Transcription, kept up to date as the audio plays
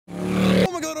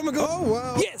oh my god. Oh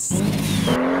wow. Yes.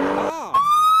 Ah.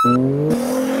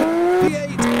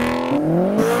 V8.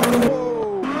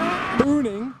 Whoa.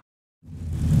 Booning.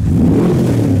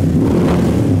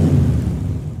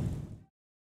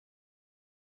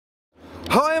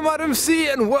 Hi, I'm Adam C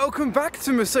and welcome back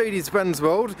to Mercedes-Benz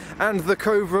World and the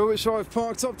Cobra, which I've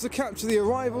parked up to capture the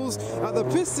arrivals at the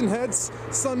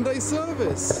PistonHeads Sunday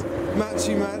service.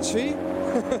 Matchy matchy.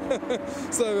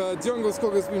 So Jungle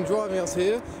Squog has been driving us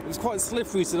here. It was quite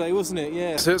slippery today, wasn't it?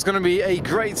 Yeah. So it's going to be a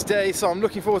great day, so I'm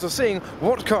looking forward to seeing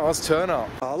what cars turn up.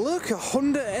 Oh look, a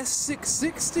Honda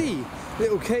S660.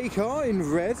 Little K car in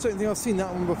red. Don't think I've seen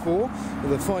that one before.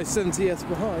 With a 570S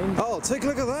behind. Oh, take a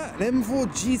look at that. An M4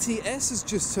 GTS has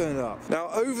just turned up. Now,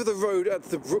 over the road at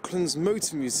the Brooklands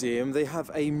Motor Museum, they have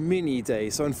a mini day.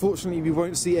 So unfortunately, we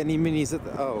won't see any minis at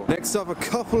the... Oh. Next up, a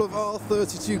couple of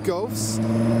R32 Golfs.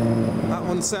 That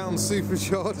one sounds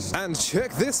supercharged. And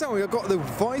check this out, we've got the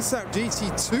Vicap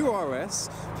GT2 RS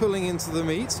pulling into the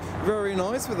meet. Very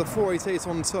nice, with a 488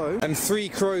 on tow. And three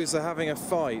crows are having a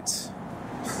fight.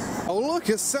 Oh look,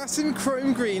 a satin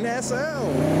chrome green SL.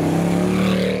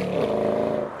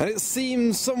 And it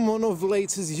seems someone of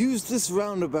late has used this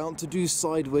roundabout to do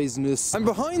sidewaysness. And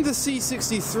behind the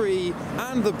C63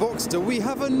 and the Boxster, we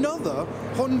have another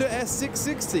Honda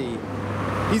S660.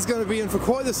 He's going to be in for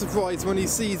quite a surprise when he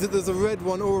sees that there's a red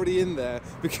one already in there,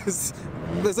 because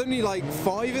there's only like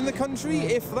 5 in the country,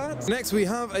 if that. Next we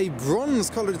have a bronze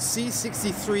coloured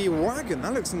C63 wagon.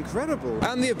 That looks incredible.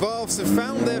 And the Abavs have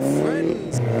found their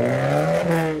friends.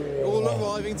 All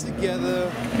arriving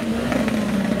together,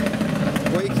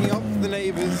 waking up the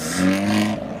neighbours,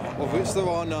 of which there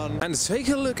are none. And take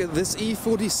a look at this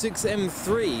E46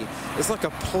 M3. It's like a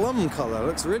plum colour,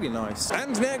 looks really nice.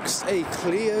 And next, a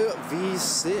Clio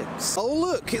V6. Oh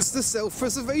look, it's the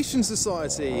Self-Preservation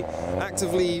Society.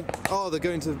 Actively, oh, they're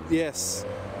going to, yes,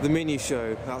 the mini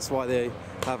show. That's why they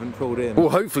haven't pulled in. Well,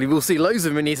 hopefully we'll see loads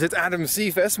of minis at Adam C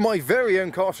Fest, my very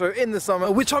own car show in the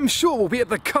summer, which I'm sure will be at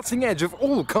the cutting edge of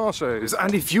all car shows.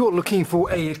 And if you're looking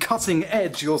for a cutting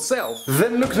edge yourself,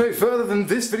 then look no further than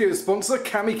this video's sponsor,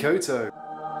 Kamikoto.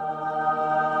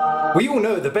 We all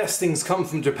know the best things come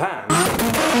from Japan.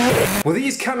 Well,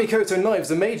 these Kamikoto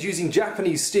knives are made using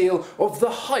Japanese steel of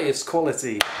the highest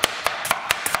quality.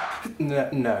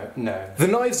 No. The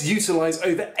knives utilise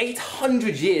over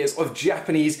 800 years of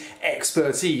Japanese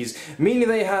expertise, meaning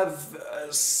they have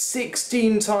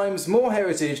 16 times more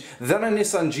heritage than a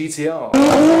Nissan GTR.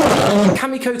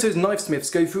 Kamikoto's knifesmiths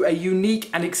go through a unique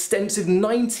and extensive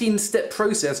 19-step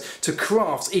process to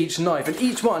craft each knife, and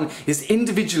each one is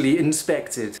individually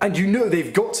inspected. And you know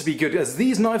they've got to be good, as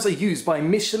these knives are used by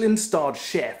Michelin-starred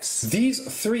chefs. These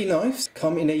 3 knives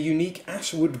come in a unique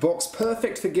ashwood box,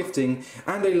 perfect for gifting,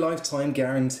 and a lifetime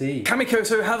guarantee.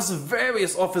 Kamikoto has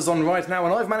various offers on right now,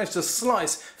 and I've managed to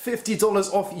slice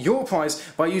 $50 off your price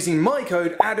by using my code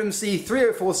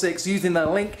ADAMC3046 using the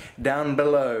link down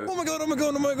below. Oh my god, oh my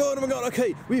god, oh my god, oh my god.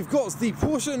 Okay, we've got the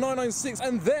Porsche 996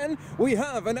 and then we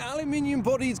have an aluminium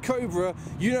bodied Cobra.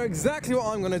 You know exactly what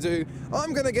I'm going to do.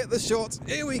 I'm going to get the shot.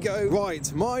 Here we go.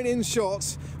 Right, mine in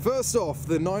shot. First off,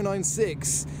 the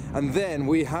 996, and then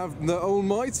we have the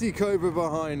almighty Cobra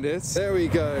behind it. There we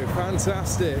go.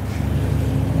 Fantastic.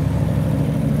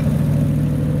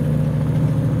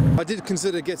 I did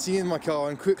consider getting in my car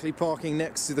and quickly parking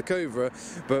next to the Cobra,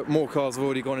 but more cars have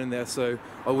already gone in there, so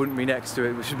I wouldn't be next to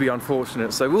it, which would be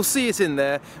unfortunate. So we'll see it in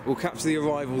there. We'll capture the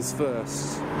arrivals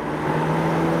first.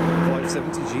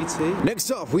 570 GT.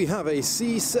 Next up, we have a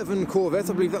C7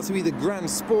 Corvette. I believe that's to be the Grand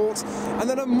Sport. And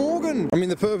then a Morgan. I mean,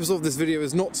 the purpose of this video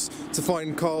is not to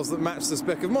find cars that match the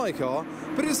spec of my car,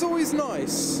 but it's always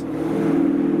nice.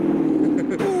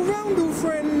 All round, all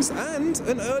friends, and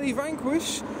an early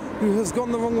Vanquish who has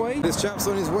gone the wrong way. This chap's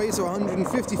on his way to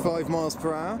 155 miles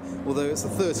per hour, although it's a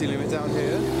 30 limit down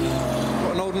here.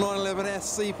 Got an old 911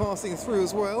 SC passing through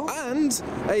as well, and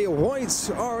a white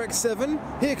RX-7.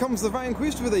 Here comes the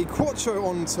Vanquish with a Quattro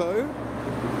on tow.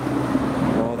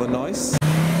 Rather nice.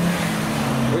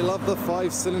 We love the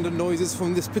 5-cylinder noises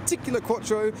from this particular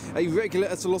Quattro, a regular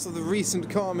at a lot of the recent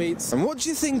car meets. And what do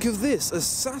you think of this? A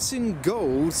satin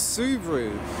gold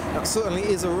Subaru. That certainly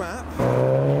is a wrap.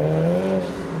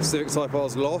 Civic Type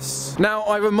R's lost. Now,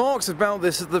 I remarked about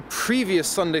this at the previous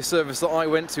Sunday service that I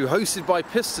went to, hosted by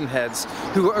PistonHeads,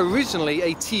 who were originally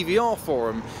a TVR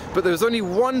forum, but there was only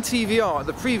one TVR at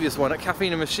the previous one at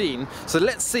Caffeine and Machine, so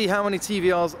let's see how many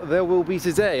TVRs there will be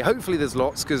today. Hopefully there's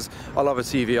lots, because I love a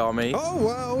TVR, me. Oh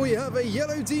wow, we have a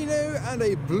yellow Dino and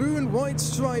a blue and white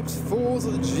striped Ford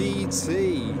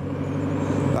GT.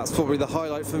 That's probably the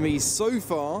highlight for me so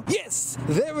far. Yes,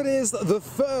 there it is, the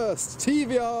first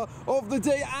TVR of the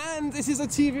day, and this is a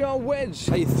TVR wedge,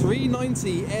 a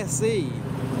 390 SE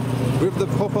with the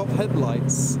pop-up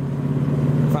headlights.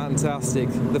 Fantastic.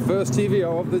 The first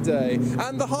TVR of the day.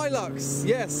 And the Hilux,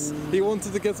 yes, he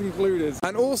wanted to get included.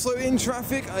 And also in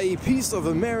traffic, a piece of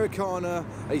Americana,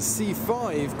 a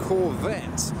C5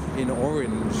 Corvette in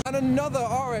orange. And another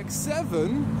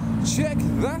RX-7, check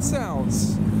that out.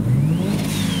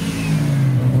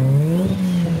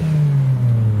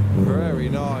 Very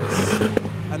nice.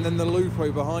 And then the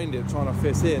Lupo behind it trying to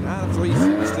fit in. And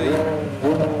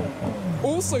 360.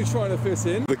 Also trying to fit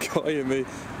in. The guy in the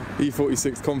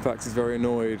E46 Compact is very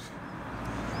annoyed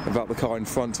about the car in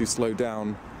front who slowed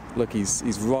down. Look, he's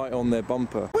right on their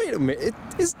bumper. Wait a minute,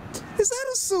 is that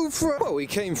a Supra? Well, we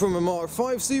came from a Mark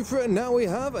V Supra and now we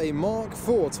have a Mark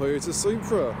IV Toyota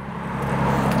Supra.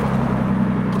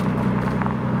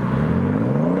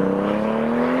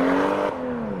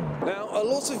 A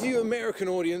lot of you American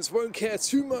audience won't care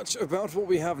too much about what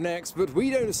we have next, but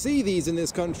we don't see these in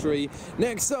this country.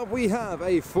 Next up we have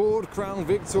a Ford Crown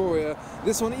Victoria,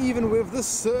 this one even with the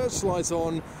searchlight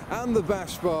on and the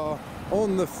bash bar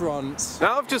on the front.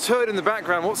 Now I've just heard in the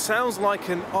background what sounds like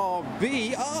an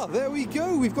RB. Ah, there we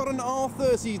go, we've got an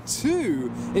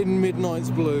R32 in Midnight's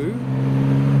Blue.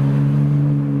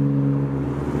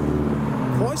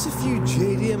 Quite a few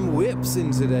JDM whips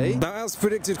in today. Now, as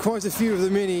predicted, quite a few of the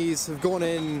minis have gone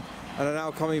in and are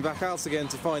now coming back out again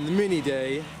to find the mini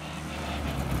day.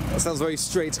 That sounds very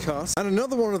straight cut. And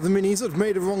another one of the minis that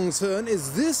made a wrong turn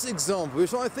is this example,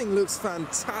 which I think looks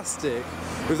fantastic,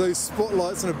 with those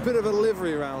spotlights and a bit of a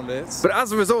livery around it. But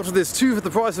as a result of this 2 for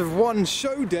the price of 1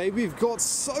 show day, we've got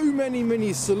so many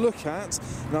minis to look at.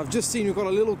 And I've just seen we've got a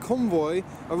little convoy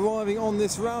arriving on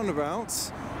this roundabout.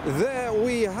 There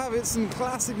we have it, some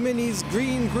classic minis,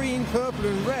 green, purple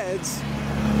and red.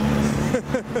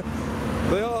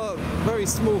 They are very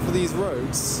small for these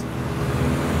roads.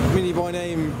 Mini by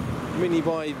name, mini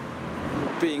by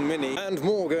being mini. And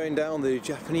more going down the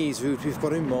Japanese route. We've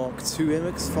got a Mark II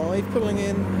MX-5 pulling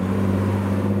in.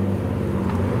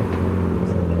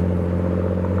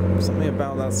 Something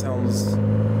about that sounds...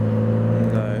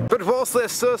 no. But whilst there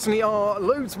certainly are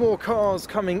loads more cars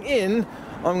coming in,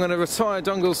 I'm going to retire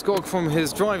Dungal Skog from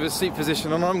his driver's seat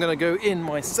position and I'm going to go in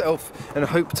myself and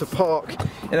hope to park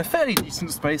in a fairly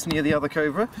decent space near the other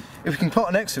Cobra. If we can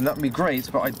park next to him, that would be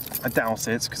great, but I doubt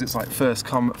it because it's like first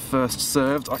come, first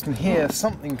served. I can hear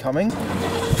something coming.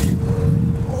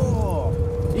 Oh,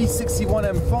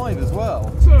 E61 M5 as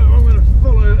well. So I'm going to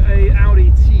follow a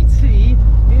Audi TT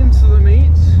into the meet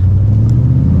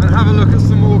and have a look at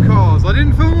some more cars. I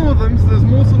didn't film all of them, so there's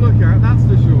more to look at, that's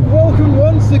for sure. Welcome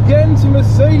once again to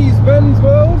Mercedes-Benz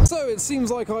World. So it seems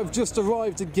like I've just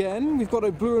arrived again. We've got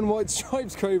a blue and white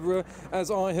striped Cobra as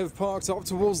I have parked up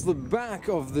towards the back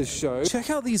of the show.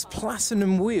 Check out these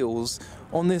platinum wheels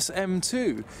on this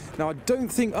M2. Now I don't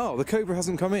think, oh, the Cobra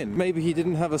hasn't come in. Maybe he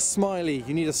didn't have a smiley.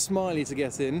 You need a smiley to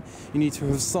get in. You need to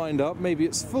have signed up. Maybe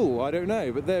it's full, I don't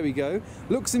know, but there we go.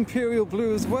 Looks imperial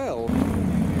blue as well.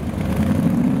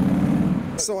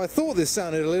 So I thought this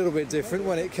sounded a little bit different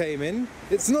when it came in.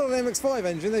 It's not an MX-5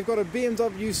 engine, they've got a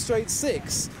BMW straight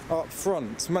 6 up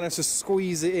front. Managed to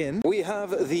squeeze it in. We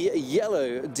have the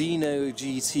yellow Dino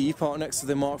GT parked next to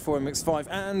the Mark IV MX-5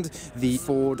 and the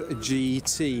Ford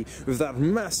GT with that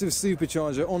massive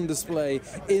supercharger on display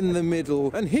in the middle.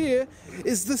 And here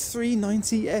is the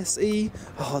 390 SE.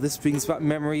 Oh, this brings back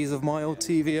memories of my old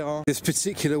TVR. This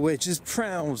particular wedge is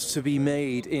proud to be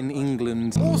made in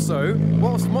England. Also,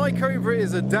 whilst my Cobra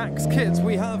is a DAX kit,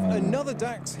 we have another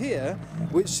DAX here,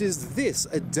 which is this,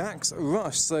 a DAX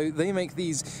Rush. So they make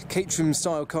these Caterham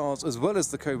style cars as well as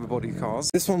the Cobra body cars.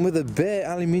 This one with a bare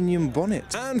aluminium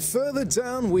bonnet. And further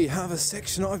down we have a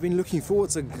section I've been looking forward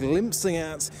to glimpsing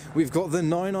at. We've got the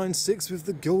 996 with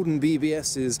the golden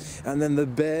BBSs and then the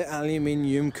bare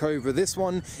aluminium Cobra. This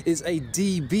one is a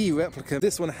DB replica.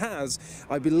 This one has,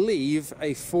 I believe,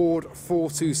 a Ford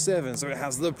 427, so it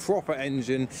has the proper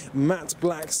engine, matte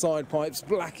black side pipes,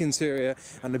 black interior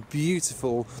and a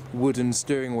beautiful wooden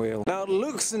steering wheel. Now it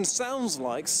looks and sounds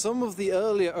like some of the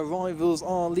earlier arrivals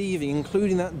are leaving,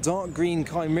 including that dark green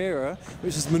Chimera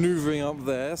which is manoeuvring up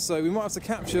there, so we might have to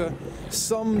capture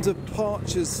some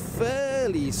departures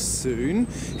fairly soon.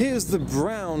 Here's the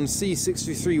brown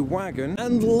C63 wagon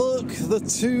and look, the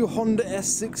 2 Honda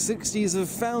S660s have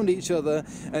found each other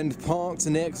and parked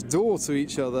next door to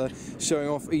each other, showing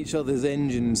off each other's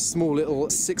engines. Small little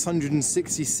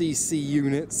 660cc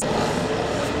units.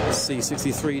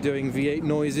 C63 doing V8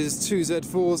 noises, 2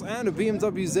 Z4s and a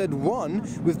BMW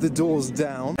Z1 with the doors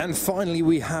down. And finally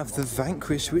we have the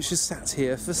Vanquish, which is sat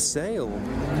here for sale.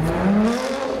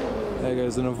 There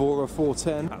goes an Evora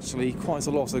 410. Actually, quite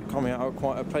a lot are coming out at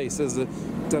quite a pace. There's the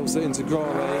Delta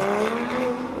Integrale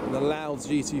and the Louds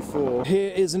GT4.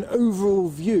 Here is an overall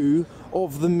view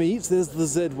of the meet. There's the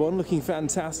Z1 looking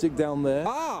fantastic down there.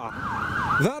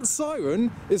 Ah! That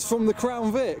siren is from the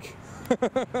Crown Vic.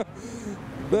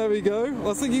 There we go. I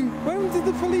was thinking, when did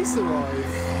the police arrive?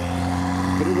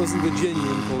 But it wasn't the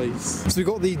genuine police. So we've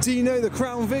got the Dino, the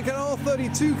Crown Vic and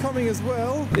R32 coming as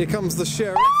well. Here comes the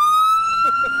Sheriff.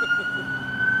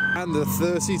 And the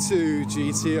 32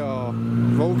 GTR.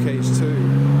 Roll cage 2.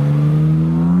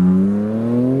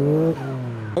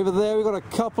 Over there we've got a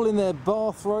couple in their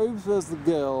bathrobes. There's the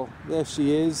girl. There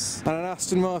she is. And an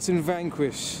Aston Martin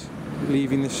Vanquish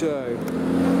leaving the show.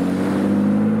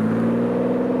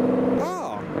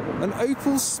 An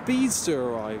Opel Speedster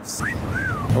arrives.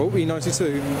 Oh,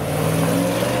 E92.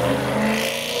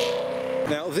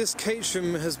 Now, this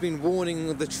Caterham has been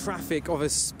warning the traffic of a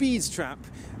speed trap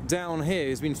down here.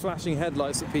 He's been flashing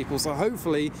headlights at people, so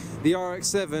hopefully the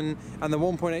RX-7 and the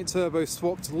 1.8 turbo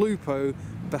swapped Lupo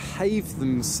behave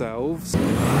themselves.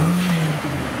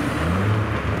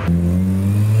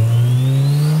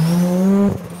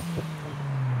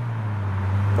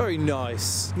 Very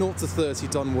nice. 0 to 30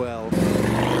 done well.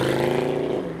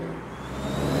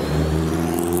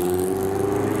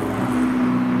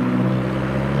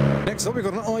 Next up we've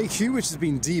got an IQ which has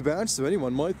been debadged, so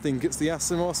anyone might think it's the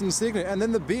Aston Martin Signet. And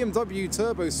then the BMW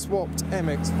turbo swapped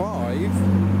MX-5.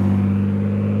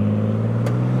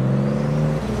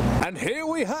 And here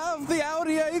we have the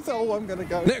Audi A8. Oh, I'm gonna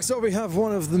go. Next up we have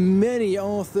one of the many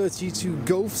R32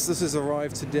 Golfs that has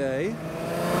arrived today.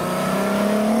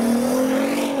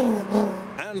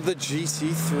 And the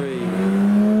GT3.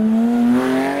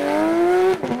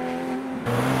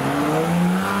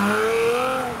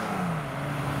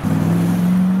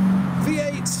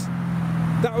 V8.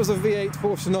 That was a V8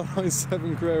 Porsche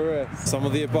 997 Carrera S. Some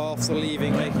of the Abarths are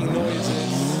leaving, making noises.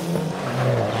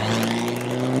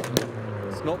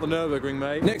 It's not the Nürburgring,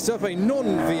 mate. Next up, a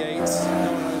non-V8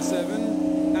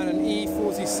 997 and an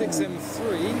E46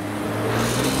 M3.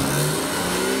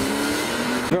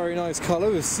 Very nice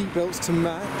colour with seatbelts to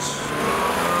match.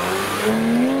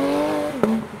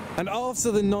 And after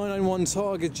the 991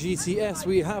 Targa GTS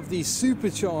we have the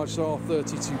supercharged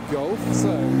R32 Golf.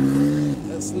 So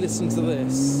let's listen to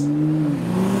this.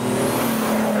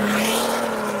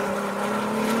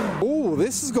 Oh,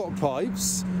 this has got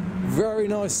pipes. Very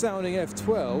nice sounding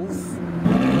F12.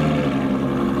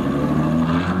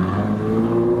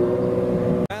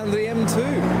 And the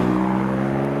M2.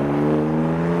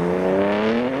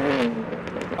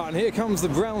 And here comes the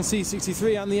brown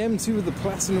C63 and the M2 with the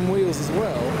platinum wheels as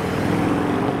well.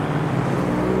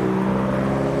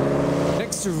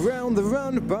 Next around the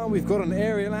roundabout we've got an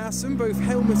Ariel Aston, both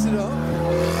helmeted up.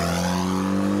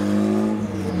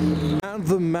 And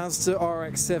the Mazda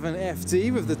RX-7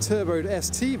 FD with the turboed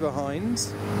ST behind.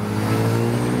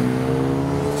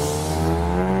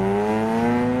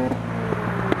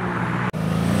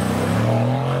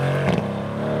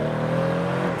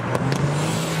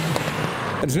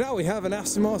 And now we have an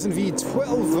Aston Martin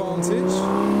V12 Vantage.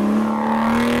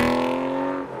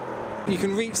 You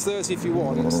can reach 30 if you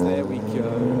want. There we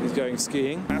go. He's going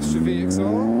skiing. Astra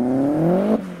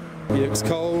VXR. He looks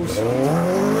cold.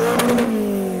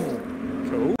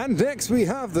 Cool. And next we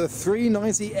have the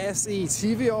 390 SE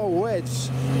TVR Wedge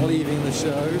leaving the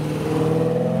show.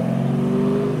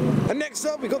 And next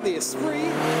up we got the Esprit.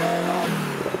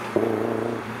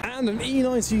 And an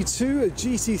E92, a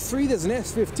GT3, there's an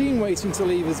S15 waiting to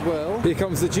leave as well. Here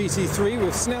comes the GT3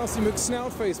 with Snouty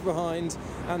McSnoutface behind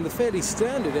and the fairly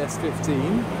standard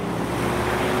S15.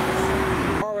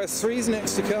 RS3's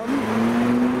next to come.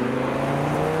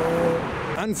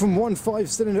 And from one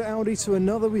 5-cylinder Audi to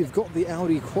another, we've got the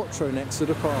Audi Quattro next to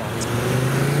depart.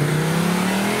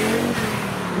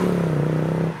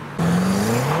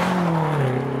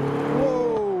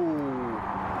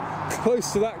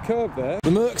 Close to that curb there. The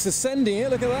Merc's ascending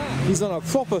it, look at that. He's on a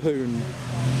proper hoon.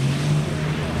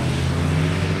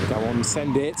 Go on,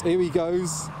 send it. Here he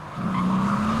goes.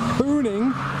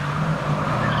 Hooning.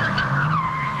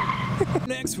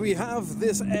 Next we have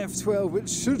this F12, which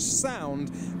should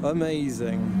sound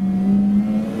amazing.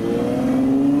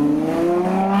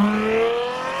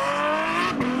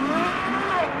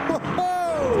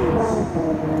 Whoa!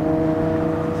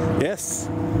 Yes.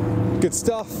 Good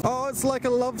stuff. Oh, it's like a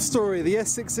love story. The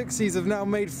S660s have now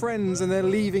made friends and they're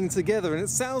leaving together, and it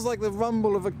sounds like the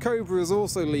rumble of a Cobra is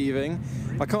also leaving.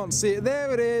 I can't see it.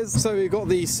 There it is. So we've got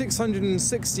the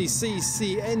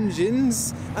 660cc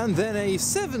engines and then a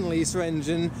 7-litre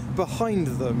engine behind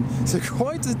them. So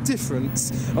quite a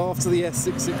difference after the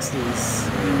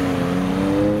S660s.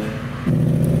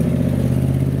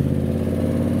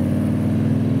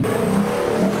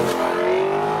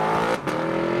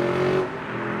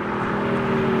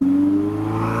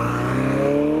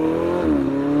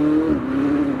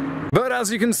 But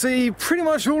as you can see, pretty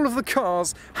much all of the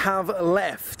cars have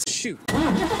left. Shoot.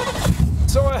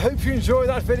 So I hope you enjoyed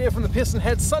that video from the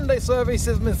PistonHeads Sunday service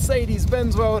at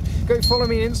Mercedes-Benz World. Go follow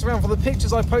me on Instagram for the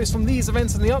pictures I post from these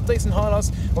events and the updates and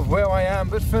highlights of where I am.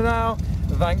 But for now,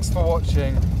 thanks for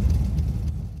watching.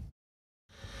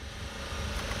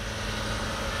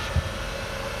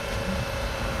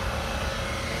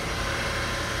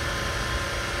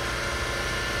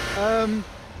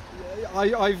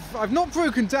 I've not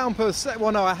broken down per se.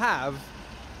 Well, no, I have.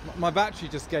 My battery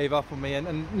just gave up on me,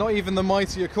 and not even the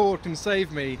mighty Accord can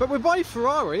save me. But we're by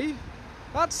Ferrari.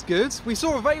 That's good. We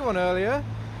saw a V1 earlier.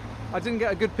 I didn't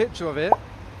get a good picture of it.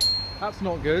 That's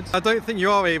not good. I don't think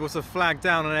you are able to flag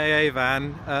down an AA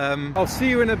van. I'll see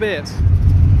you in a bit.